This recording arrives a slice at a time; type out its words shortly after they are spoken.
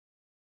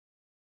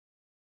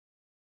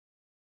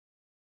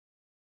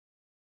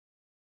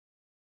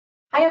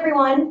Hi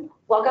everyone,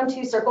 welcome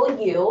to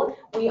Cerkl U.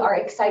 We are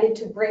excited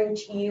to bring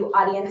to you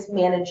Audience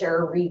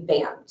Manager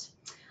Revamped.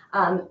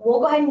 We'll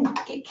go ahead and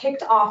get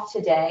kicked off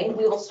today.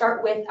 We will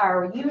start with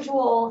our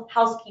usual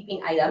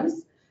housekeeping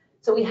items.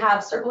 So we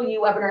have Cerkl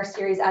U webinar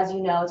series, as you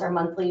know, it's our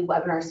monthly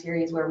webinar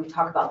series where we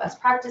talk about best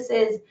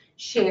practices,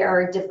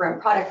 share different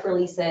product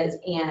releases,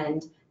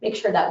 and make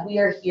sure that we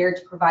are here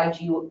to provide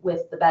you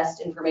with the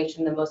best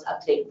information, the most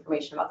up-to-date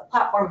information about the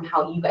platform and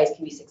how you guys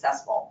can be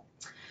successful.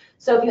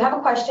 So if you have a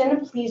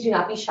question, please do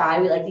not be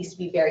shy. We like these to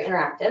be very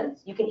interactive.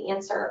 You can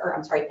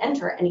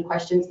enter any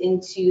questions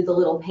into the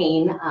little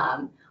pane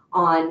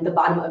on the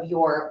bottom of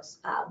your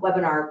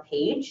webinar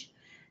page.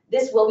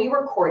 This will be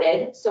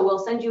recorded, so we'll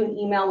send you an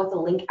email with a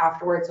link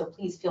afterwards, so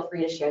please feel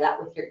free to share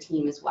that with your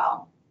team as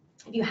well.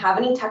 If you have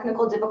any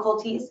technical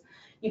difficulties,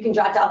 you can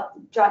jot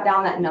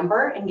down that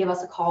number and give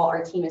us a call.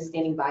 Our team is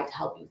standing by to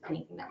help you with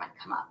anything that might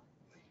come up.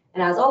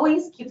 And as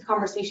always, keep the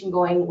conversation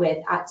going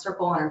with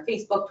 @Cerkl on our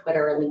Facebook,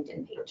 Twitter, or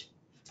LinkedIn page.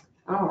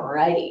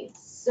 Alrighty,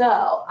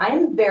 so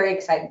I'm very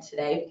excited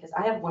today because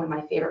I have one of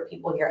my favorite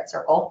people here at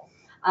Cerkl.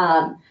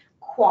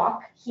 Kwok,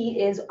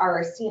 he is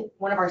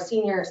one of our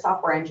senior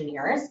software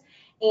engineers,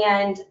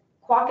 and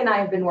Kwok and I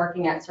have been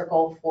working at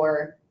Cerkl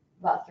for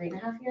about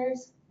 3.5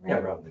 years. Right? Yeah,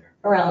 around there.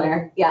 Around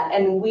there, yeah.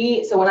 And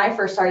so when I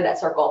first started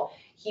at Cerkl,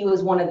 he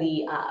was one of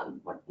the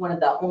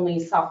only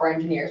software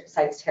engineers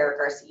besides Cerkl,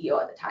 our CEO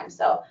at the time.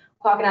 So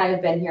Kwok and I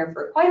have been here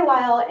for quite a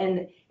while,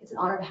 and it's an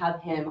honor to have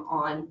him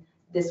on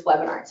this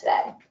webinar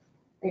today.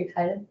 Are you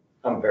excited?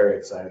 I'm very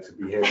excited to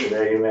be here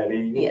today,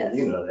 Maddie. Yes.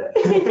 You know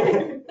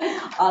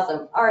that.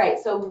 Awesome. All right,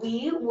 so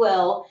we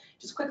will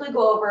just quickly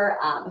go over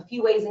a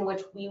few ways in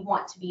which we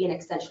want to be an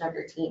extension of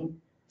your team.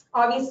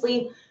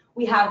 Obviously,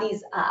 we have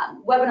these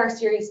webinar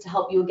series to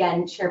help you,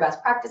 again, share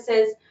best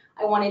practices.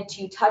 I wanted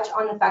to touch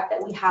on the fact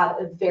that we have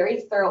a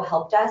very thorough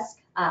help desk,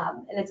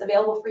 and it's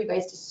available for you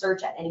guys to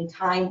search at any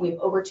time. We have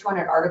over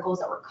 200 articles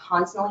that we're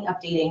constantly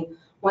updating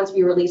once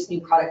we release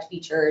new product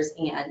features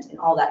and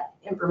all that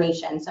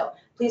information. So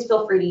please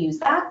feel free to use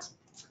that.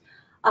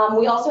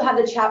 We also have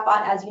the chat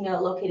bot, as you know,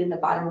 located in the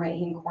bottom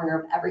right-hand corner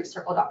of every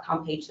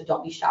Cerkl.com page, so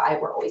don't be shy.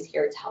 We're always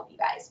here to help you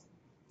guys.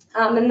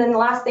 And then the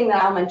last thing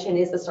that I'll mention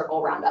is the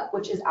Cerkl Roundup,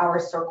 which is our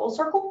Cerkl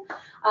Circle.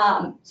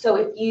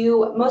 So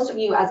most of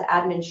you as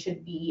admins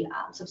should be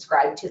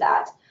subscribed to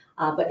that,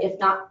 but if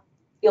not,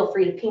 feel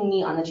free to ping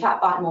me on the chat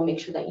bot and we'll make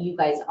sure that you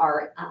guys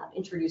are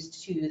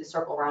introduced to the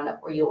Cerkl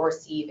Roundup, where you'll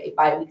receive a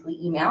bi-weekly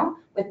email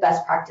with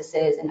best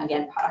practices and,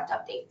 again, product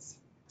updates.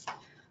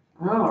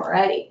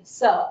 Alrighty,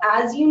 so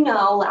as you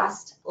know,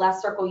 last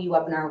Cerkl U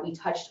webinar, we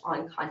touched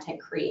on content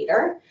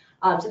creator.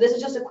 So this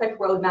is just a quick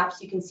roadmap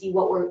so you can see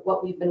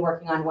what we've been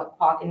working on, what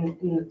Kwok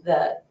and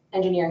the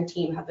engineering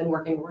team have been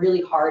working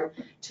really hard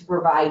to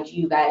provide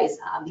you guys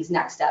these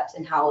next steps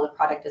and how the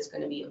product is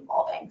going to be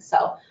evolving.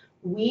 So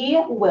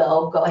we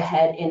will go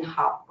ahead and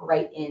hop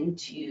right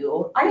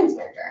into Audience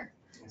Manager.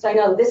 So I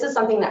know this is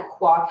something that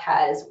Kwok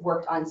has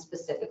worked on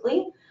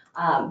specifically.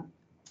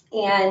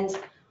 And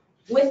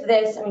with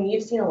this, I mean,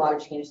 you've seen a lot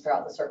of changes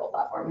throughout the Cerkl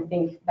platform. I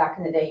think back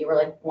in the day, you were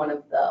like one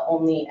of the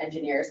only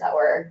engineers that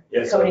were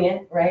coding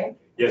it, right?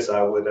 Yes,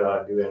 I would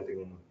do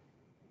anything.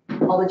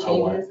 All the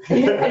changes,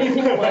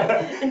 anything you want.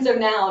 And so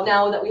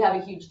now that we have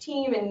a huge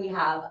team and we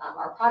have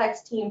our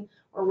products team,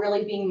 we're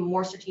really being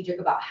more strategic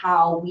about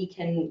how we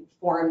can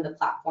form the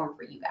platform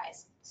for you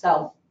guys.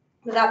 So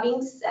with that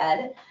being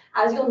said,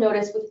 as you'll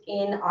notice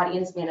within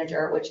Audience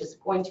Manager, which is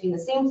going to be in the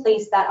same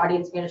place that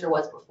Audience Manager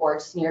was before,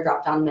 just in your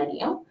drop-down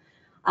menu,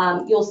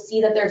 you'll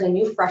see that there's a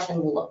new fresh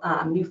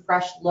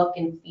look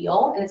and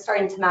feel, and it's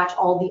starting to match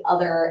all the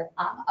other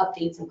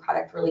updates and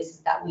product releases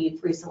that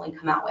we've recently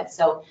come out with.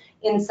 So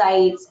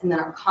Insights, and then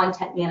our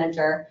Content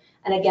Manager.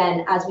 And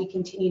again, as we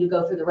continue to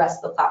go through the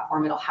rest of the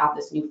platform, it'll have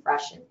this new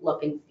fresh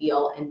look and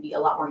feel and be a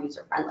lot more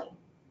user-friendly.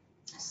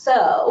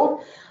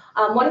 So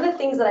one of the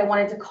things that I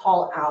wanted to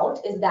call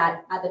out is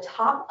that at the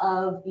top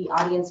of the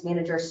Audience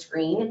Manager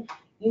screen,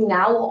 you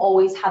now will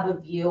always have a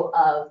view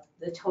of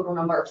the total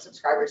number of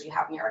subscribers you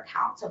have in your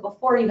account. So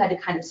before you had to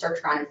kind of search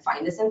around and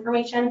find this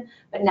information,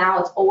 but now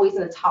it's always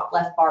in the top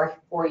left bar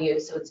for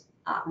you, so it's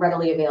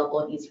readily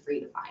available and easy for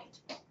you to find.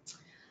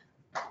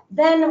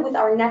 Then with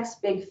our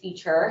next big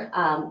feature,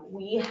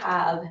 we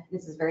have,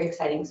 this is very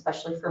exciting,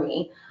 especially for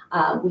me,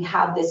 we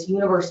have this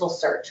universal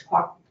search.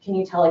 Can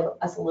you tell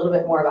us a little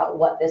bit more about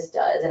what this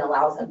does and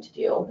allows them to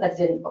do that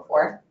didn't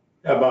before?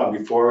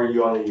 Before,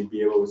 you only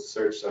be able to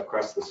search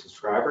across the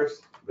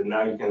subscribers, but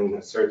now you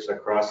can search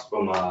across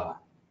from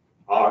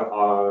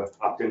our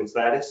opt-in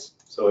status.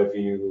 So if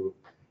you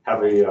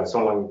have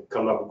someone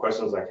come up with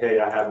questions like, hey,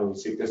 I haven't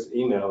received this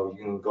email,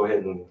 you can go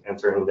ahead and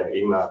enter in that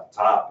email at the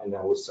top, and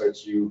then we'll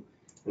search you.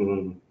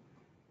 And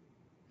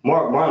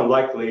more than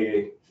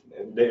likely,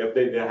 if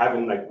they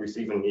haven't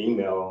received an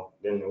email,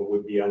 then it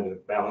would be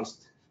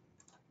unbalanced.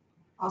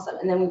 Awesome.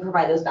 And then we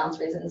provide those bounce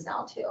reasons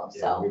now too.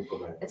 Yeah, So we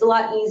provide. it's a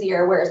lot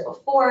easier, whereas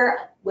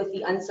before with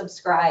the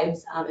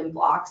unsubscribes and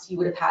blocks, you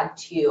would have had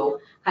to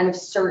kind of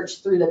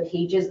search through the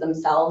pages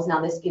themselves.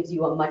 Now this gives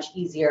you a much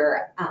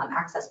easier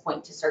access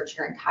point to search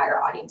your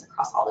entire audience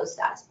across all those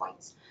status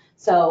points.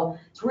 So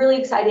it's really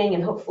exciting,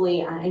 and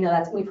hopefully, I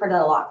know we've heard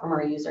that a lot from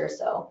our users,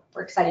 so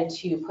we're excited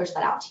to push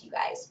that out to you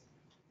guys.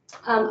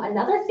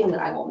 Another thing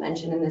that I will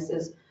mention, and this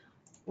is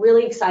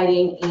really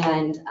exciting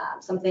and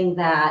something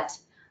that,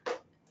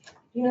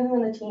 you know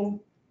who in the team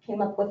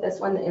came up with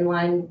this one, the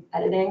inline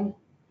editing?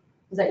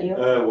 Was that you?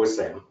 With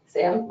Sam.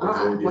 Sam,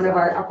 one of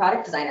our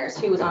product designers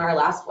who was on our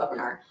last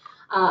webinar.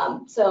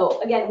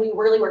 So again, we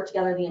really worked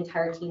together, the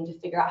entire team, to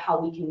figure out how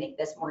we can make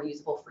this more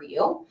usable for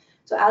you.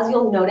 So as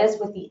you'll notice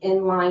with the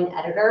inline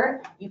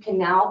editor, you can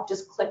now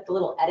just click the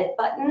little edit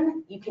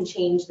button. You can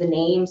change the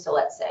name. So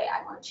let's say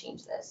I want to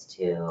change this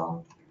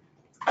to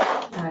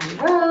Maddie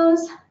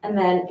Rose. And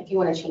then if you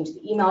want to change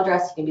the email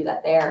address, you can do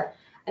that there.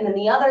 And then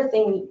the other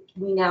thing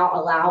we now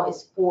allow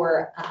is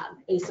for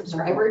a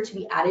subscriber to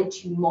be added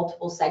to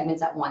multiple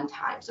segments at one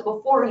time. So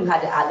before you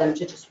had to add them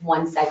to just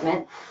one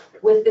segment.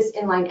 With this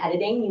inline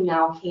editing, you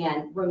now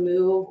can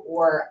remove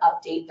or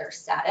update their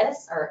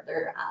status or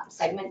their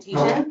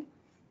segmentation,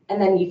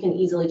 and then you can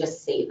easily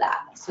just save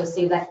that. So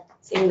saving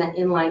that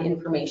inline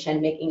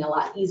information, making it a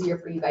lot easier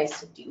for you guys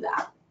to do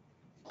that.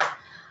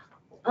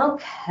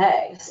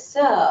 Okay,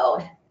 so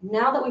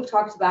now that we've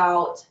talked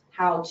about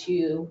how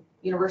to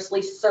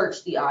universally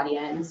search the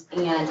audience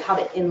and how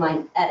to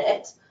inline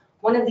edit,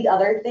 one of the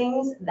other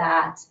things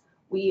that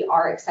we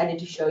are excited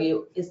to show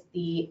you is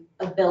the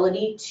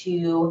ability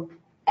to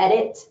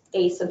edit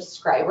a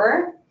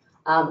subscriber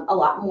a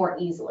lot more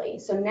easily.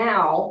 So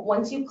now,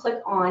 once you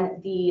click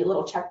on the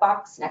little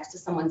checkbox next to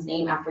someone's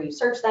name after you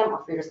search them,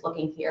 or if you're just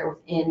looking here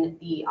within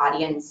the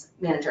audience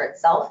manager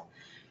itself,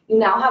 you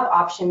now have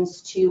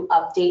options to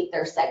update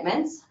their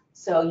segments.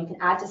 So you can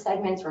add to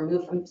segments,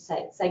 remove from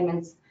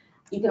segments.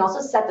 You can also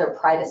set their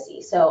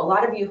privacy. So a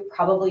lot of you have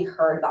probably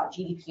heard about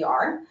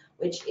GDPR,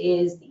 which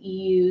is the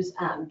EU's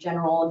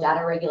General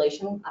Data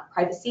Regulation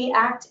Privacy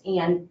Act.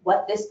 And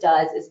what this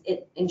does is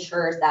it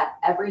ensures that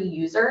every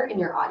user in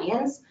your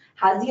audience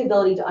has the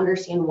ability to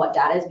understand what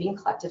data is being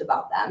collected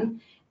about them,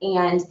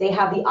 and they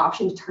have the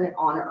option to turn it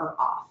on or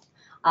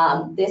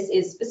off. This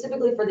is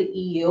specifically for the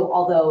EU,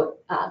 although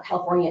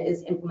California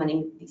is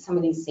implementing some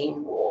of these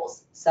same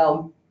rules.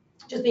 So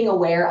just being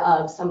aware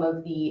of some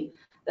of the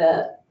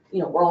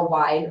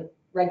worldwide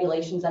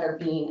regulations that are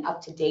being up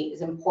to date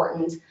is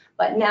important.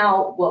 But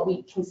now what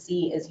we can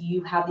see is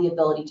you have the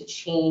ability to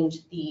change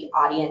the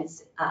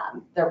audience,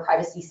 their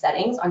privacy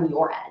settings on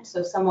your end.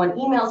 So if someone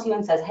emails you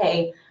and says,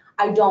 hey,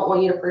 I don't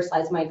want you to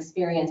personalize my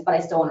experience, but I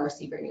still want to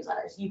receive your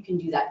newsletters, you can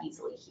do that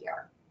easily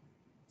here.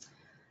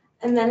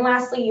 And then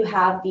lastly, you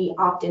have the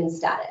opt-in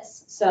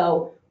status.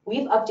 So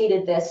we've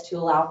updated this to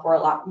allow for a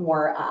lot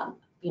more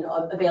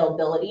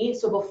availability.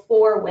 So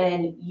before,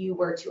 when you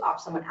were to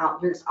opt someone out,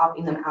 you're just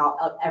opting them out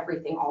of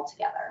everything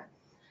altogether.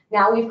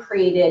 Now we've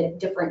created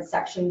different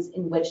sections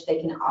in which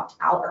they can opt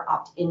out or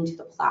opt into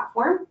the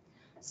platform.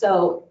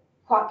 So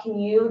Kwok, can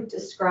you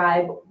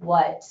describe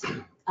what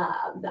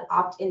the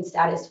opt-in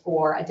status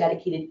for a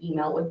dedicated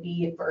email would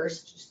be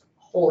first, just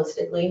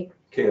holistically?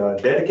 Okay,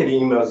 dedicated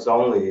emails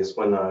only is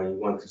when you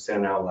want to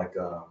send out like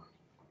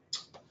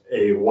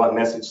a one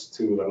message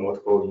to like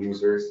multiple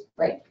users.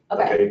 Right.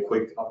 Okay. Okay,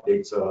 quick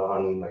updates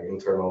on like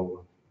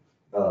internal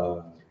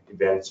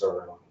events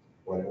or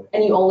whatever.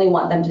 And you only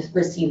want them to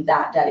receive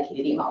that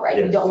dedicated email, right?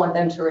 Yes. You don't want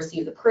them to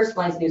receive the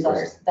personalized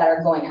newsletters that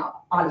are going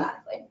out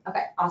automatically.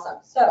 Okay, awesome.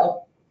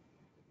 So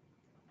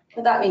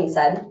with that being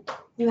said,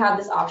 you have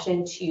this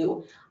option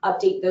to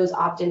update those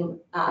opt-in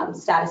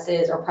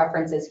statuses or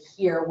preferences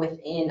here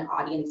within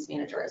Audience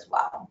Manager as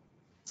well.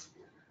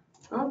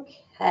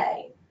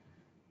 Okay.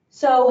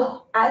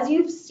 So as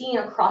you've seen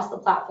across the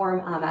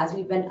platform, as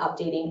we've been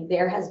updating,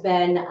 there has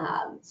been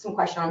some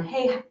question on,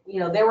 hey,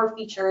 there were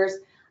features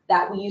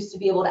that we used to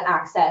be able to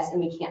access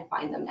and we can't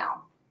find them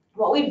now.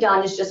 What we've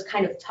done is just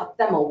kind of tuck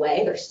them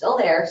away. They're still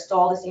there, still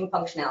all the same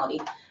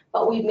functionality,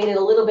 but we've made it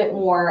a little bit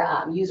more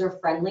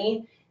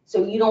user-friendly,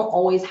 so you don't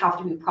always have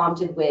to be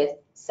prompted with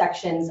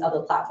sections of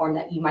the platform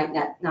that you might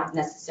not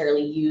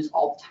necessarily use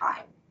all the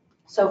time.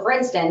 So for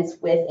instance,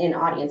 within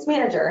Audience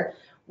Manager,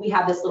 we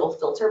have this little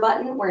filter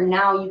button where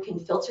now you can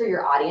filter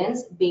your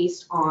audience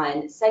based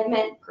on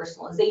segment,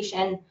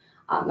 personalization,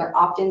 their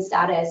opt-in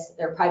status,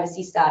 their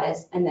privacy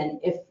status, and then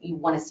if you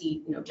want to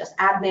see just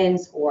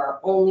admins or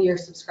only your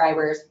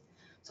subscribers.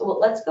 So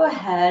let's go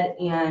ahead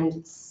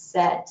and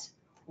set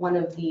one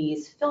of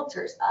these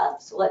filters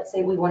up. So let's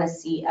say we want to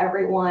see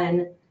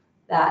everyone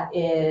that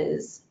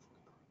is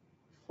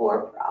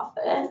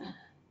for-profit,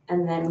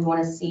 and then we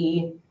want to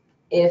see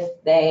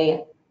if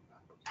they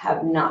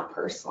have not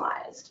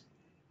personalized.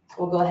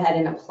 We'll go ahead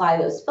and apply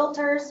those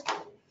filters,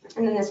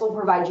 and then this will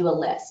provide you a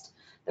list.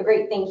 The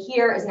great thing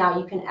here is now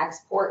you can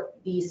export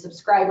these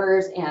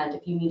subscribers, and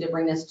if you need to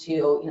bring this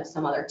to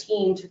some other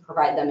team to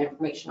provide them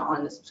information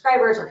on the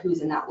subscribers or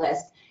who's in that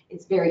list,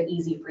 it's very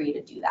easy for you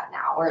to do that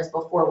now, whereas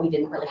before we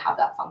didn't really have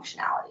that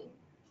functionality.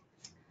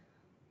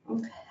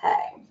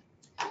 Okay,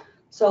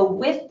 so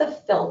with the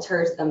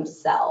filters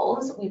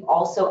themselves, we've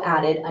also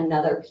added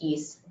another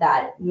piece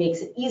that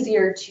makes it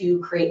easier to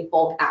create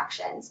bulk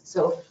actions.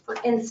 So for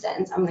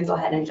instance, I'm going to go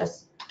ahead and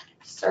just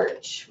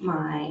search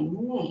my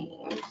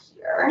name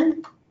here.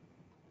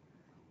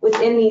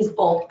 Within these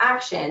bulk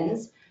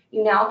actions,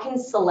 you now can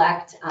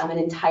select an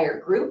entire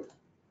group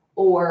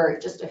or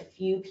just a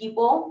few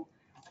people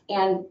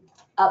and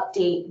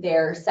update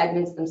their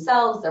segments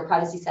themselves, their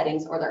privacy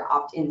settings, or their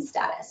opt-in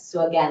status.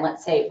 So again,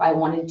 let's say if I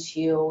wanted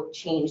to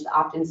change the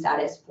opt-in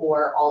status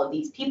for all of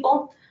these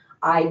people,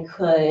 I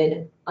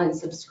could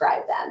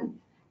unsubscribe them.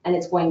 And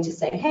it's going to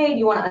say, hey, do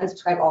you want to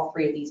unsubscribe all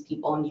 3 of these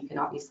people? And you can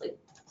obviously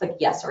click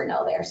yes or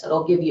no there. So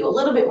it'll give you a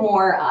little bit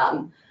more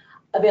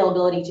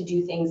availability to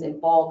do things in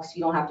bulk, so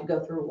you don't have to go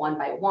through one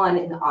by one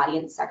in the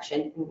audience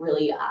section and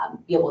really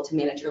be able to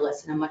manage your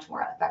list in a much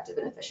more effective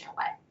and efficient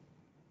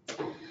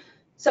way.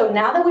 So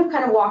now that we've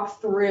kind of walked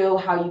through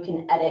how you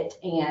can edit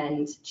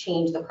and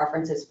change the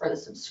preferences for the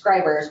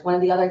subscribers, one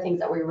of the other things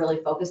that we're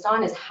really focused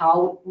on is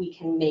how we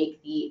can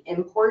make the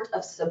import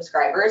of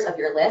subscribers of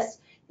your list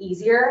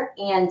easier,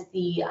 and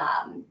the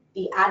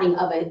adding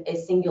of a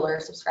singular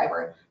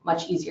subscriber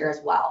much easier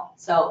as well.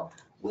 So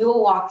we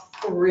will walk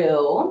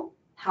through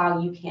how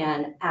you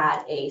can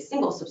add a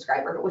single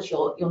subscriber, which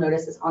you'll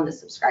notice is on the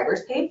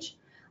subscribers page.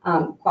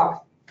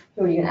 Kwok,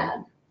 who are you gonna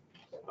add?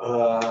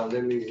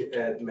 Let me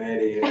add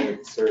Maddie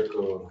at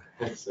Cerkl.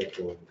 Perfect.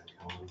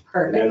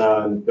 And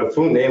then the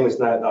full name is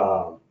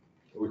not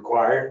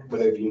required,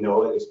 but if you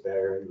know it, it's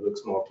better. It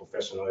looks more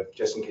professional,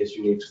 just in case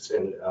you need to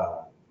send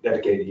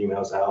dedicated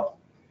emails out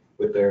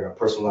with their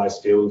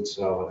personalized fields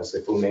as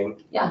a full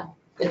name. Yeah,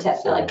 good tip.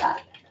 I like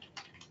that.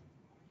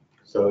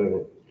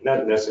 So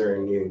not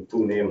necessarily needing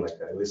full name like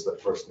that, at least the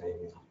first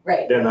name.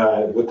 Right. Then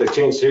with the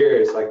change here,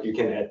 it's like you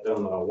can add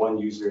them one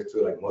user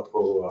to like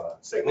multiple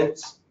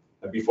segments.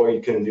 Before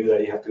you couldn't do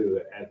that, you have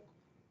to add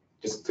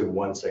just to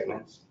one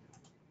segment.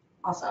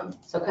 Awesome.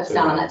 So it cuts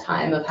down on that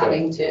time of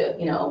having to,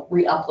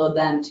 re-upload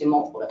them to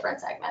multiple different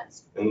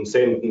segments. And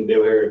same thing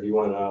there, if you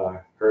want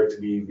her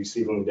to be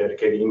receiving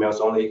dedicated emails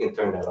only, you can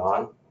turn that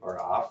on or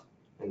off,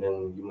 and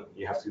then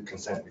you have to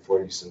consent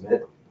before you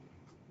submit.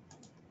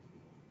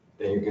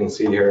 Then you can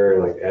see her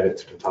like add it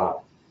to the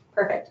top.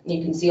 Perfect.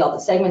 You can see all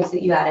the segments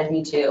that you added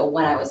me to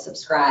when I was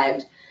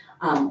subscribed.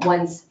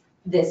 Once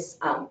this,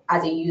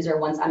 as a user,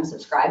 once I'm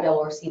subscribed, I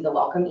will receive the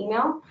welcome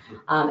email.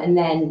 And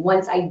then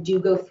once I do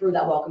go through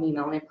that welcome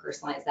email and I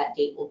personalize, that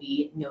date will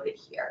be noted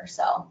here.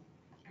 So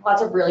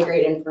lots of really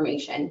great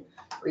information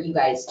for you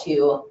guys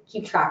to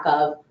keep track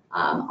of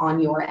on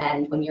your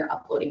end when you're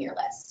uploading your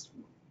list.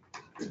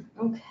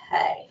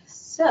 Okay,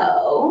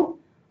 so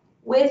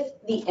with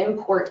the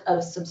import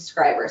of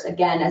subscribers,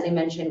 again, as I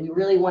mentioned, we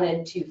really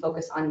wanted to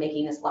focus on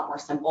making this a lot more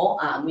simple.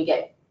 We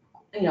get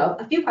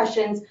a few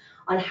questions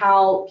on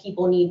how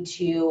people need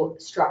to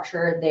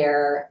structure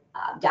their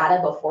data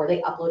before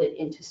they upload it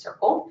into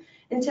Cerkl.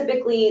 And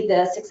typically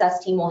the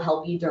success team will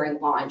help you during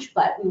launch,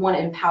 but we want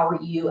to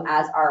empower you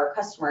as our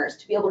customers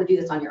to be able to do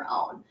this on your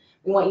own.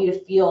 We want you to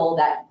feel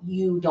that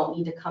you don't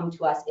need to come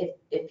to us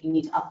if you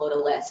need to upload a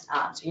list,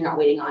 so you're not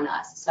waiting on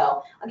us.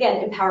 So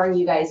again, empowering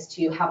you guys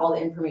to have all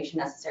the information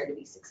necessary to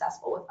be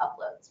successful with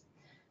uploads.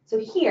 So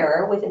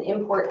here, with an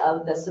import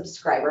of the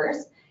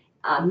subscribers,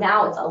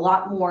 now it's a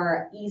lot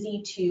more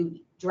easy to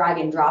drag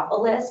and drop a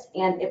list,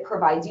 and it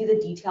provides you the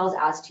details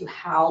as to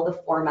how the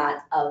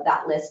format of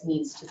that list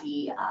needs to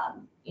be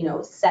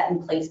set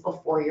in place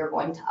before you're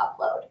going to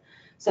upload.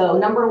 So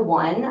number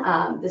one,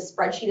 the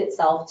spreadsheet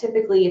itself,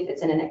 typically if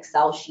it's in an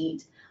Excel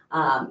sheet,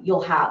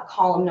 you'll have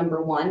column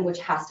number 1, which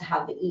has to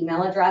have the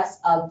email address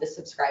of the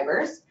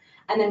subscribers.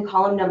 And then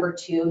column number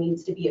 2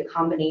 needs to be a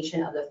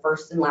combination of the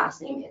first and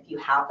last name if you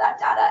have that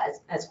data.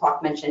 As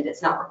Kwok mentioned,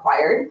 it's not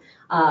required,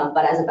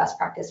 but as a best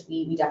practice,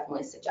 we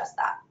definitely suggest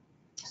that.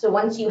 So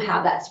once you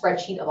have that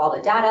spreadsheet of all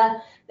the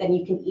data, then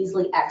you can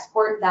easily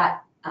export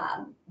that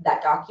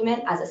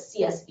document as a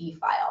CSV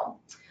file.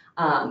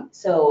 And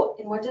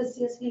what does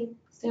CSV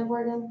stand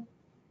for again?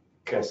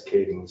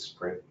 Cascading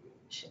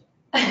spreadsheet.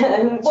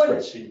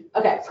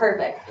 Okay,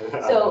 perfect.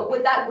 So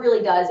what that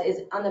really does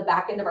is on the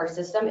back end of our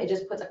system, it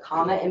just puts a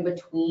comma in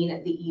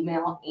between the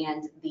email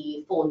and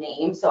the full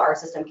name, so our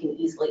system can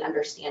easily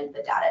understand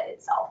the data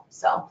itself.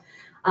 So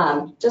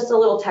just a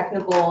little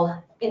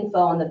technical info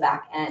on the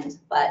back end,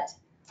 but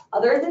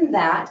other than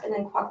that, and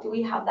then Kwok, do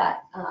we have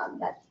that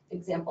that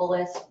example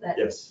list?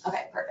 Yes.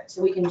 Okay, perfect.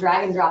 So we can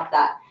drag and drop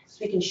that.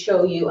 So we can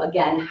show you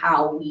again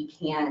how we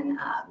can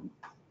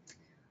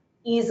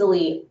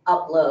easily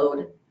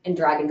upload and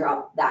drag and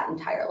drop that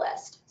entire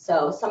list.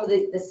 So some of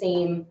the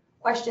same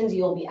questions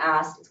you'll be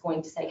asked, it's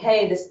going to say,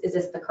 hey, is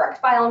this the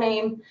correct file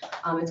name?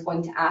 It's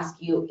going to ask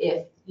you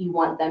if you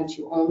want them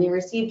to only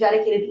receive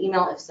dedicated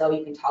email. If so,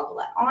 you can toggle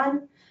that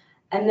on.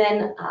 And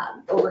then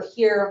over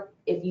here,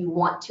 if you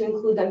want to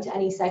include them to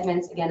any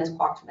segments, again, as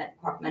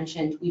Kwok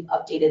mentioned, we've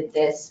updated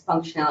this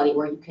functionality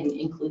where you can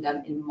include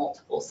them in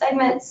multiple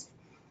segments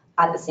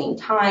at the same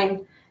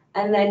time.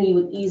 And then you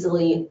would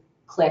easily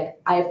click,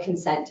 I have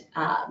consent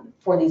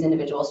for these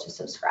individuals to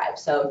subscribe.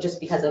 So just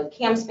because of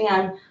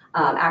CamSpan,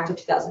 active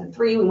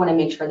 2003, we want to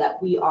make sure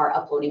that we are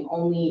uploading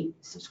only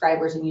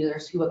subscribers and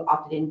users who have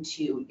opted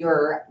into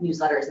your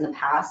newsletters in the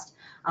past.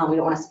 We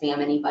don't want to spam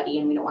anybody,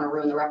 and we don't want to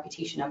ruin the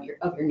reputation of your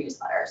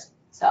newsletters.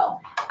 So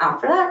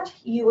after that,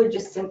 you would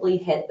just simply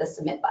hit the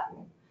submit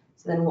button.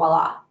 So then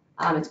voila,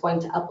 it's going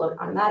to upload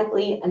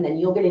automatically, and then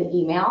you'll get an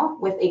email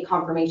with a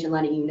confirmation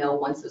letting you know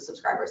once those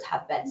subscribers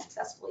have been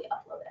successfully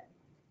uploaded.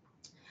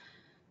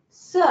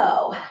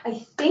 So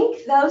I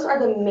think those are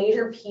the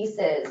major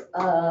pieces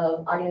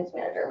of Audience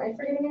Manager. Am I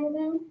forgetting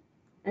anything?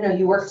 I know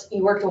you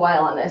worked a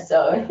while on this,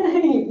 so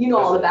you know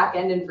all the back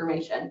end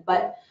information,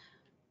 but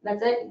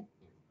that's it.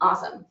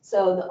 Awesome.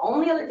 So the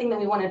only other thing that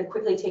we wanted to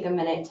quickly take a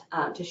minute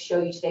to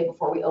show you today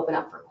before we open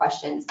up for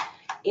questions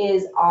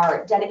is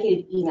our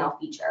dedicated email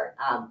feature.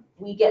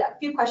 We get a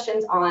few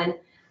questions on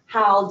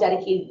how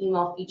dedicated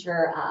email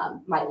feature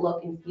might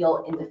look and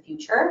feel in the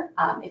future.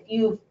 If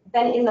you've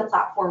been in the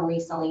platform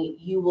recently,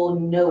 you will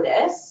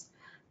notice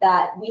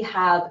that we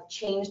have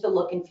changed the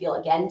look and feel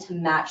again to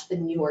match the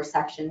newer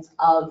sections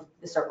of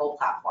the Cerkl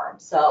platform.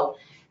 So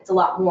it's a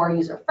lot more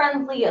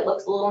user-friendly. It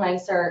looks a little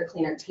nicer,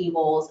 cleaner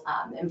tables.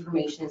 The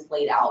information is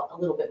laid out a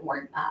little bit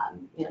more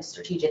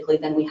strategically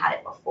than we had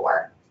it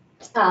before.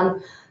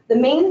 The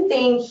main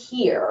thing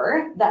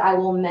here that I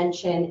will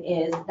mention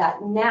is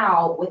that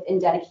now within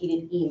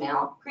dedicated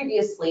email,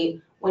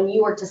 previously when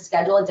you were to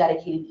schedule a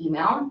dedicated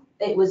email,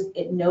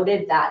 it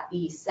noted that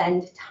the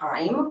send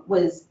time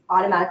was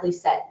automatically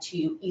set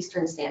to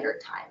Eastern Standard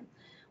Time.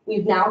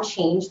 We've now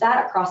changed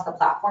that across the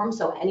platform,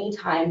 so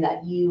anytime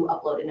that you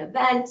upload an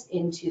event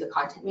into the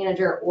Content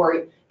Manager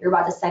or you're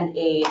about to send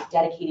a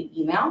dedicated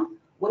email,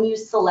 when you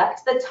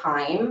select the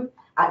time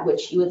at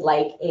which you would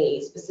like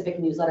a specific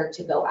newsletter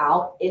to go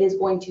out, it is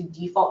going to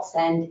default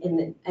send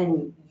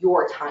in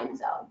your time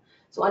zone.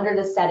 So under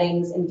the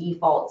settings and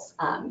defaults,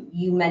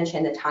 you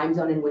mentioned the time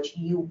zone in which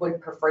you would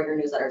prefer your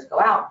newsletters go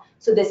out.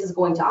 So this is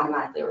going to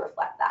automatically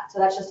reflect that. So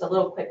that's just a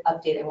little quick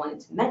update I wanted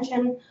to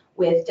mention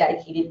with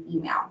dedicated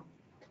email.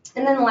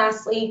 And then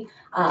lastly,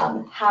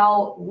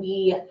 how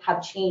we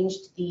have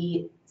changed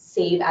the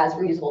save as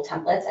reusable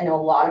templates. I know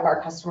a lot of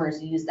our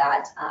customers use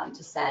that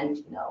to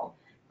send,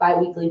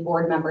 bi-weekly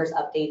board members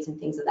updates and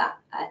things of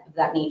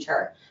that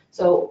nature.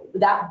 So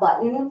that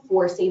button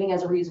for saving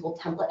as a reusable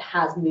template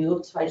has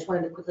moved. So I just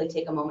wanted to quickly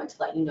take a moment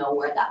to let you know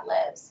where that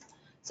lives.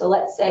 So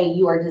let's say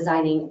you are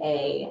designing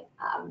a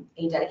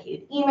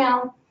dedicated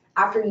email.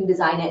 After you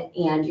design it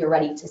and you're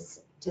ready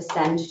to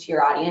send to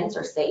your audience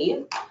or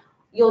save,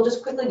 you'll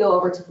just quickly go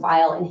over to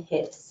File and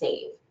hit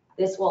Save.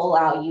 This will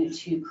allow you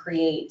to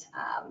create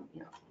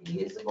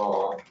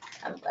reusable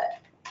template.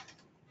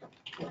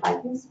 If I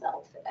can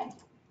spell today.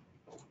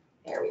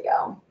 There we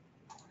go.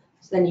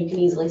 So then you can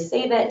easily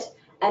save it,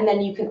 and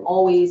then you can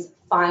always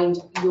find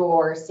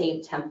your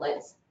saved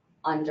templates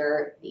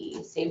under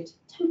the Saved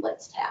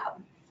Templates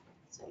tab.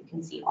 So you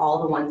can see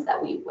all the ones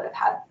that we would have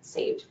had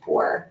saved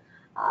for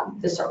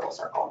the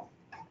Cerkl.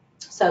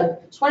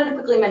 So just wanted to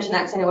quickly mention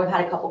that because I know we've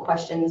had a couple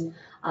questions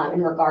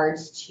in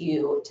regards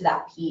to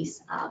that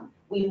piece.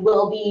 We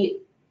will be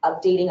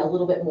updating a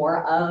little bit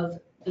more of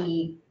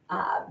the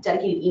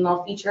dedicated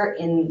email feature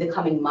in the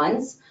coming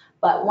months,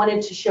 but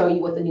wanted to show you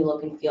what the new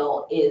look and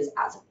feel is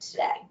as of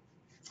today.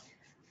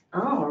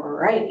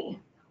 Alrighty.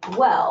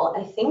 Well,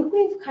 I think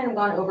we've kind of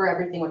gone over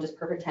everything, which is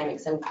perfect timing,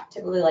 because I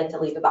typically like to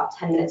leave about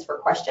 10 minutes for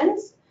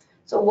questions.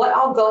 So what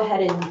I'll go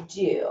ahead and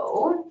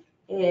do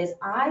is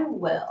I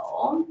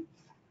will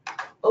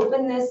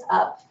open this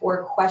up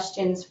for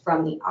questions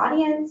from the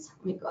audience.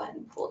 Let me go ahead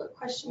and pull the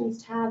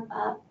questions tab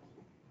up.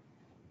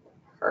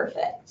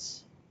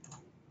 Perfect.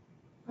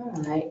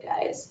 All right,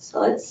 guys. So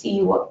let's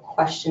see what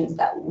questions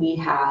that we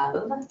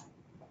have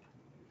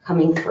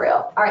coming through.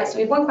 All right, so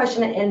we have one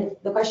question, and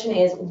the question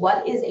is,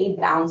 what is a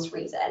bounce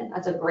reason?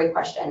 That's a great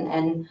question,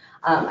 and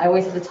I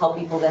always have to tell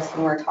people this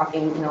when we're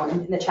talking,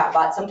 in the chat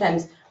bot.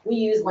 Sometimes we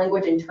use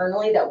language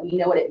internally that we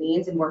know what it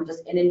means, and we're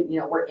just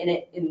we're in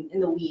it in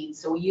the weeds.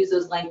 So we use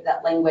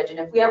that language, and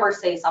if we ever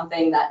say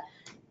something that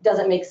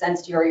doesn't make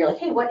sense to you, or you're like,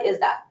 hey, what is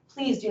that?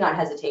 Please do not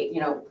hesitate.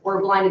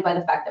 We're blinded by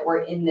the fact that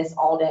we're in this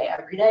all day,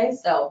 every day.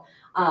 So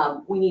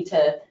we need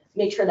to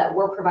make sure that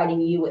we're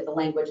providing you with the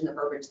language and the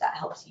verbiage that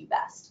helps you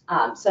best.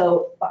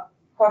 So,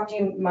 Kwok, do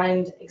you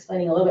mind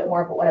explaining a little bit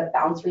more about what a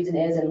bounce reason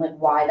is and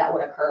why that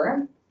would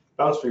occur?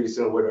 Bounce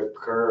reason would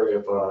occur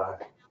if,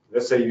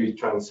 let's say you're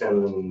trying to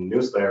send a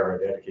newsletter or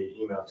a dedicated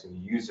email to the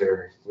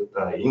user with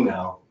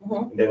email,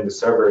 and then the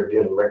server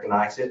didn't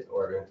recognize it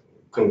or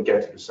couldn't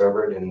get to the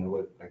server, then it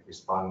would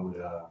respond with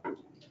a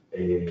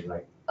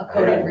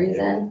coded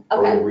reason.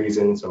 Coded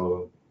reason.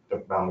 So the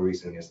bound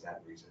reason is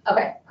that reason.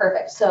 Okay,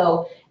 perfect.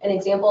 So an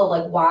example of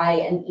like why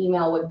an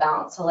email would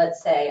bounce. So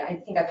let's say, I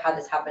think I've had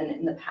this happen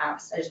in the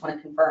past. I just want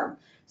to confirm.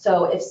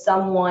 So if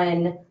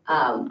someone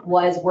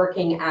was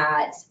working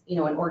at, an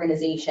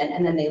organization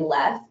and then they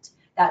left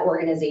that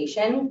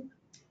organization,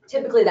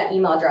 typically that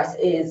email address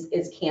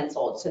is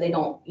canceled. So they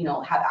don't,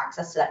 have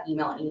access to that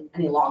email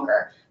any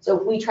longer. So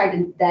if we try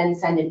to then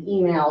send an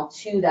email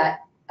to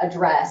that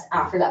address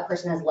after that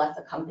person has left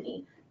the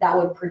company, that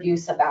would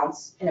produce a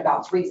bounce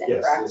reason,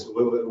 Yes, correct? yes,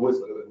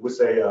 would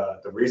say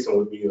the reason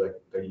would be like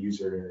the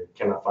user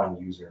cannot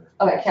find user.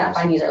 Okay, cannot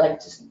find user, like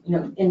just,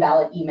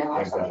 invalid email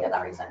or Exactly. something of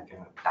that reason.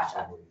 Cannot Gotcha.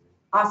 find user.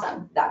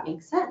 Awesome, that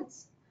makes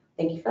sense.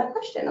 Thank you for that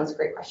question. That was a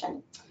great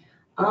question.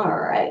 All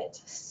right,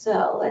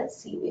 so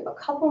let's see, we have a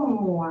couple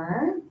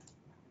more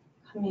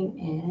coming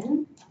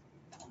in.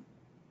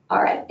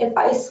 All right, if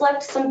I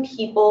select some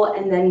people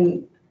and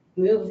then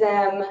move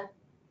them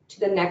to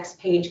the next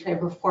page, can I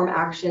perform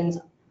actions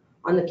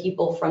on the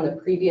people from the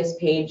previous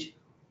page,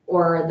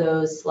 or are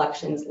those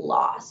selections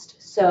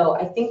lost? So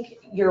I think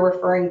you're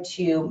referring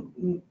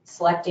to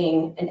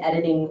selecting and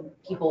editing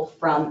people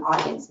from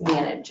Audience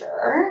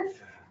Manager.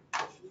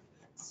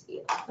 Let's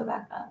see, let's go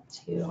back up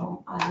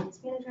to Audience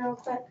Manager real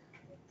quick.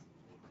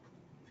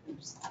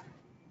 Oops.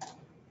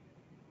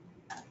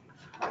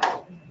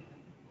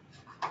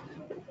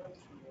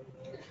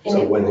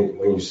 So when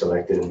you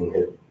select it and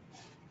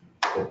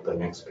hit the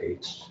next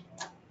page.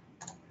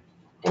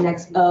 And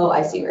next, oh,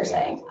 I see what you're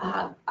saying.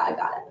 I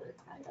got it.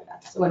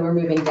 So when we're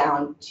moving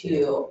down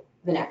to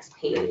the next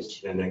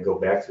page. And then go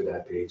back to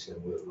that page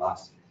and we're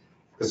lost.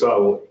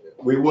 So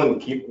we don't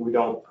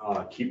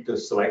keep the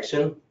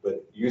selection,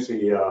 but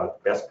usually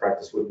best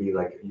practice would be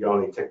like you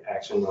only take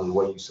action on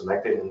what you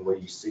selected and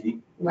what you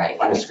see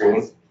on the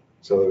screen. Sense.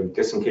 So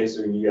just in case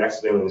you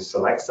accidentally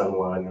select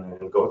someone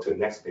and go to the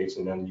next page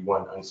and then you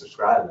want to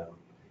unsubscribe them,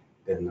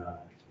 then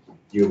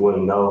you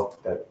wouldn't know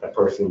that that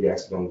person you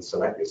accidentally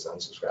selected is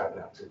unsubscribed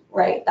now too.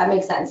 Right, that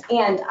makes sense.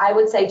 And I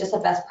would say just a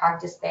best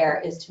practice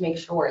there is to make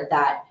sure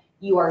that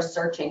you are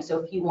searching. So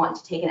if you want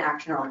to take an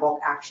action or a bulk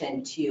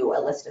action to a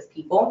list of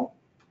people,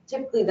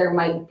 typically there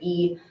might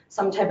be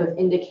some type of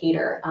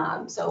indicator.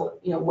 So,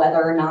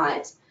 whether or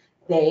not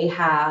they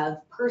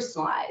have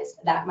personalized,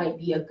 that might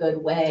be a good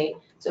way.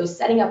 So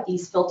setting up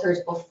these filters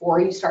before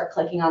you start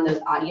clicking on those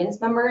audience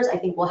members, I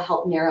think will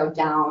help narrow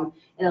down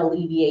and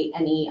alleviate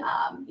any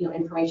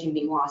information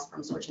being lost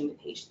from switching to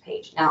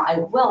page. Now, I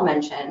will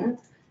mention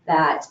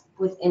that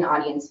within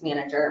Audience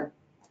Manager,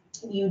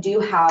 you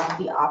do have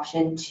the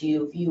option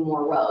to view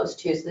more rows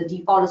too. So the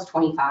default is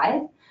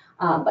 25,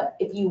 but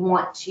if you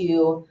want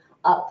to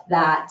up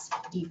that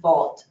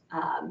default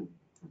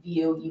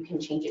view, you can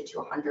change it to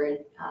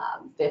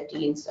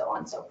 150 and so on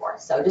and so forth.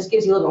 So it just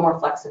gives you a little bit more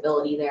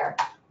flexibility there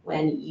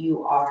when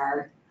you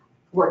are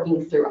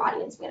working through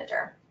Audience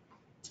Manager.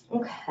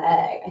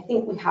 Okay, I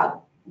think we have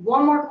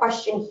one more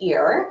question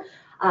here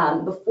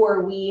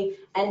before we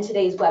end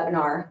today's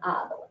webinar.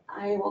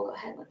 I will go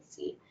ahead, let's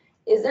see.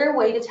 Is there a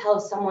way to tell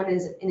if someone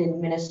is an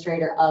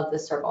administrator of the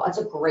Cerkl? That's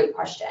a great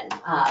question.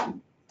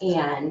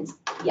 And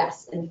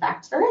yes, in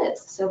fact, there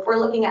is. So if we're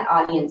looking at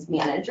Audience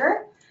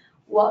Manager,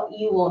 what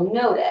you will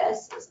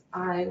notice is,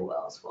 I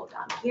will scroll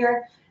down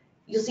here,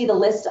 you'll see the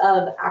list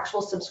of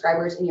actual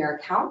subscribers in your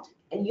account,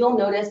 and you'll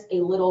notice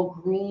a little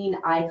green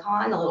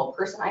icon, a little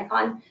person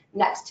icon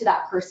next to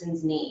that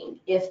person's name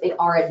if they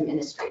are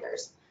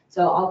administrators.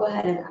 So I'll go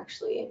ahead and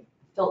actually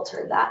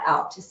filter that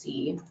out to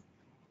see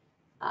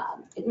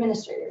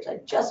administrators.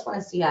 I just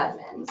want to see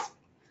admins.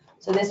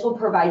 So this will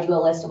provide you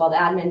a list of all the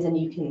admins, and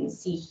you can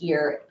see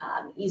here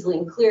easily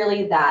and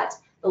clearly that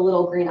the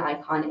little green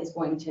icon is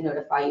going to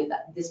notify you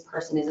that this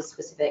person is a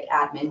specific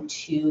admin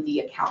to the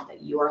account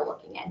that you are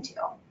looking into.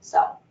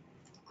 So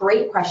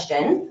great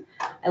question.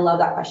 I love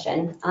that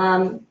question.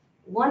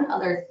 One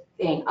other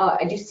thing,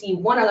 I do see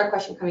one other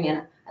question coming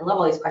in. I love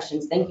all these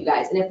questions. Thank you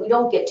guys. And if we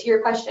don't get to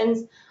your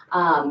questions,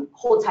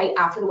 hold tight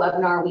after the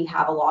webinar. We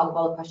have a log of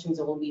all the questions,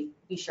 and we'll be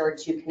sure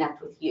to connect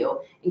with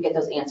you and get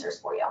those answers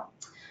for you.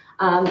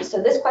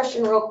 So this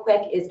question real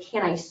quick is,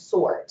 can I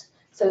sort?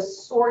 So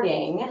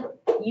sorting,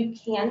 you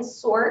can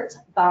sort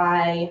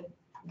by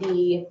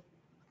you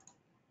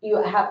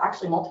have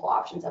actually multiple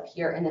options up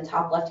here in the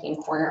top left-hand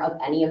corner of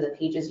any of the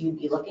pages you'd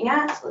be looking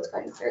at. So let's go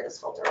ahead and clear this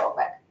filter real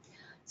quick.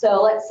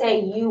 So let's say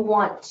you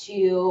want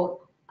to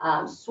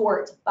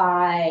sort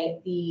by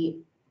the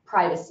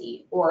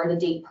privacy or the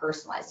date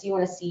personalized. So you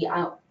want to see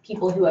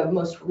people who have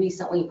most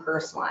recently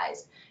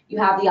personalized. You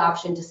have the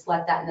option to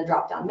select that in the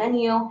drop-down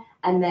menu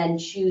and then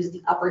choose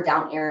the up or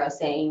down arrow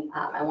saying,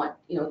 I want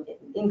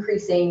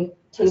increasing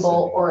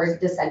table or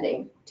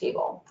descending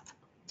table.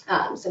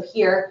 So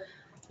here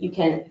you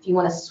can, if you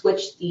want to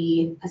switch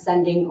the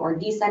ascending or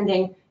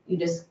descending, you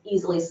just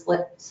easily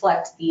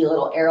select the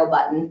little arrow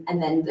button,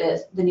 and then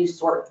the new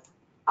sort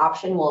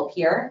option will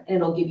appear, and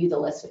it'll give you the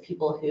list of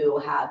people who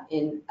have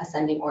in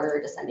ascending order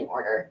or descending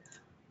order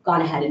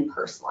gone ahead and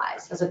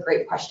personalized. That's a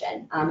great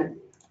question.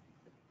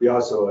 We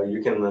also,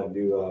 you can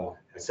do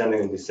ascending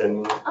and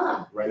descending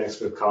right next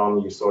to the column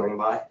you're sorting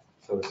by.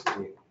 So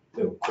a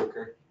little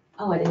quicker.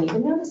 Oh, I didn't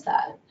even notice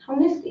that. How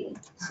nifty.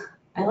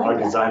 I like Our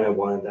that. designer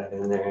wanted that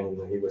in there, and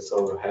he was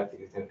so happy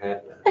to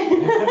have that.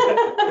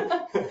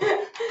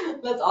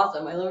 That's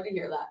awesome. I love to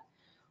hear that.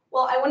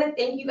 Well, I want to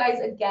thank you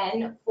guys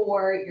again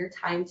for your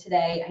time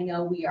today. I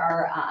know we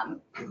are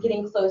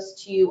getting close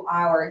to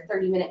our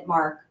 30-minute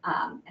mark,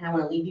 and I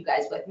want to leave you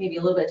guys with maybe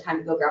a little bit of time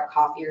to go grab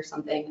coffee or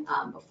something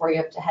before you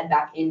have to head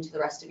back into the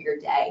rest of your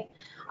day.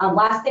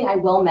 Last thing I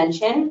will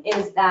mention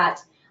is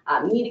that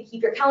you need to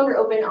keep your calendar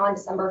open on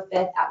December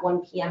 5th at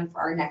 1 p.m. for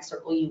our next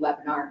Cerkl U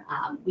webinar.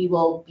 We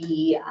will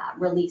be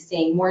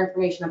releasing more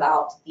information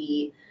about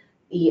the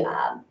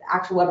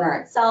actual webinar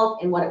itself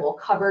and what it will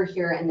cover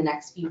here in the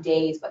next few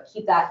days, but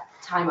keep that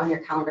time on your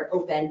calendar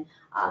open.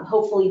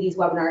 Hopefully these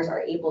webinars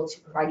are able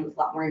to provide you with a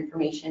lot more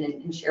information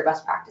and share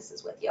best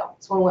practices with you.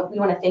 So we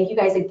want to thank you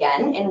guys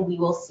again, and we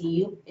will see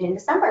you in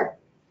December.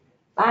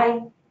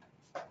 Bye.